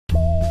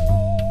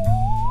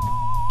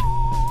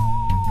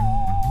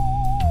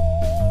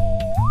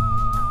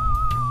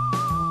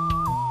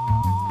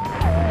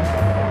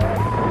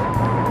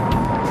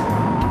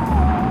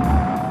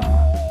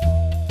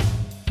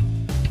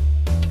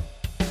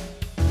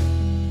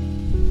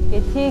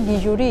Ეთი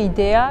გიჟური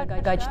იდეა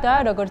გაჩნდა,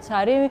 როგორც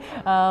არის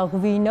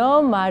ღვინო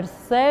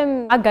მარსზე.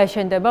 აქ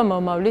გაშენდება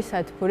მომავლის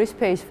სათბური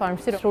Space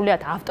Farms-ი,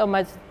 სრულიად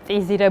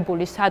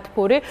ავტომატიზირებული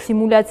სათბური.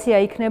 სიმულაცია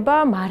იქნება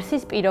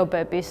მარსის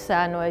პირობების,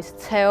 ანუ ეს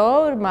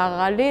CO,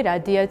 მაღალი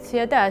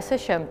რადიაცია და ასე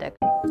შემდეგ.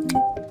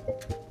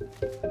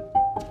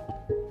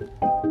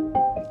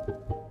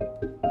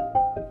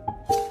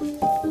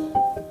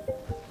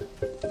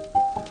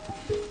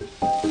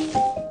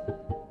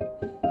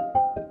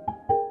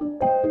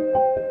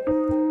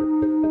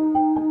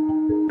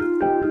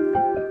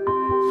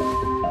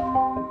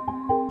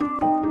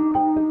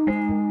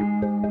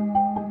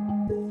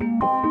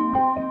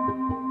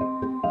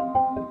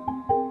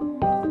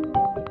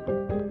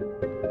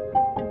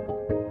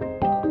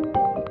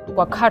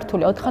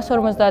 ქართული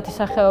 450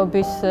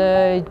 სახეობის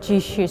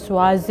ჯიშის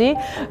ვაზი,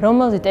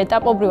 რომელზეც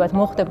ეტაპობრივად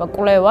მოხდება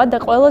კვლევა და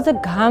ყველაზე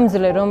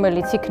გამძლე,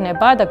 რომელიც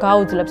იქნება და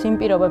გაუძლებს იმ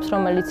პირობებს,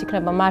 რომელიც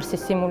იქნება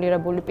მარსის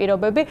სიმულირებული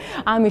პირობები,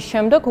 ამის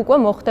შემდეგ უკვე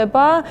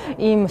მოხდება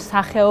იმ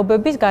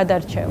სახეობების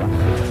გადარჩევა.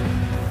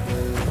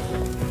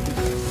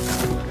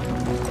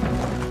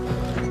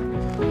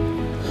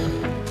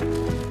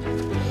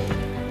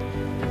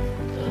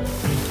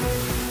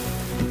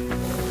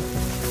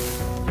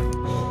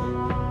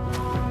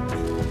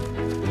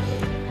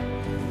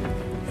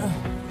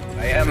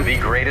 I am the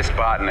greatest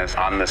botanist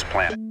on this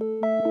planet.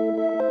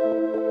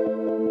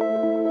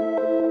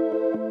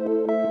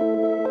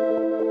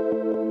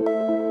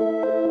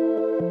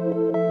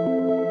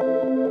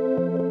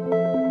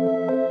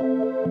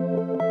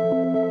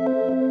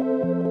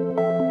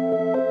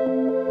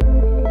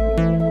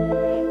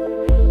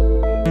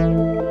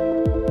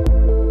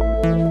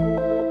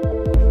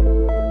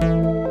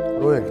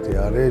 პროექტი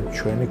არის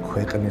ჩვენი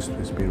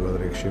ქვეყნისთვის პირველ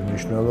რიგში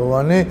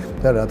მნიშვნელოვანი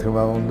და რა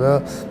თქმა უნდა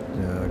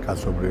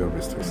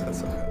კაცობრიობისთვისაც.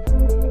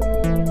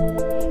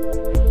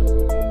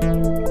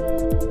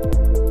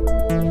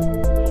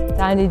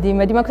 ძალიან დიდი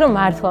იმედი მაქვს, რომ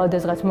მართლა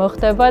ოდესღაც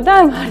მოხდება და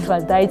მართლა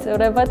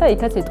დაიწურება და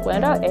იქაც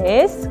იტყვიან, რომ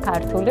ეს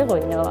ქართული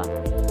ღვინოა.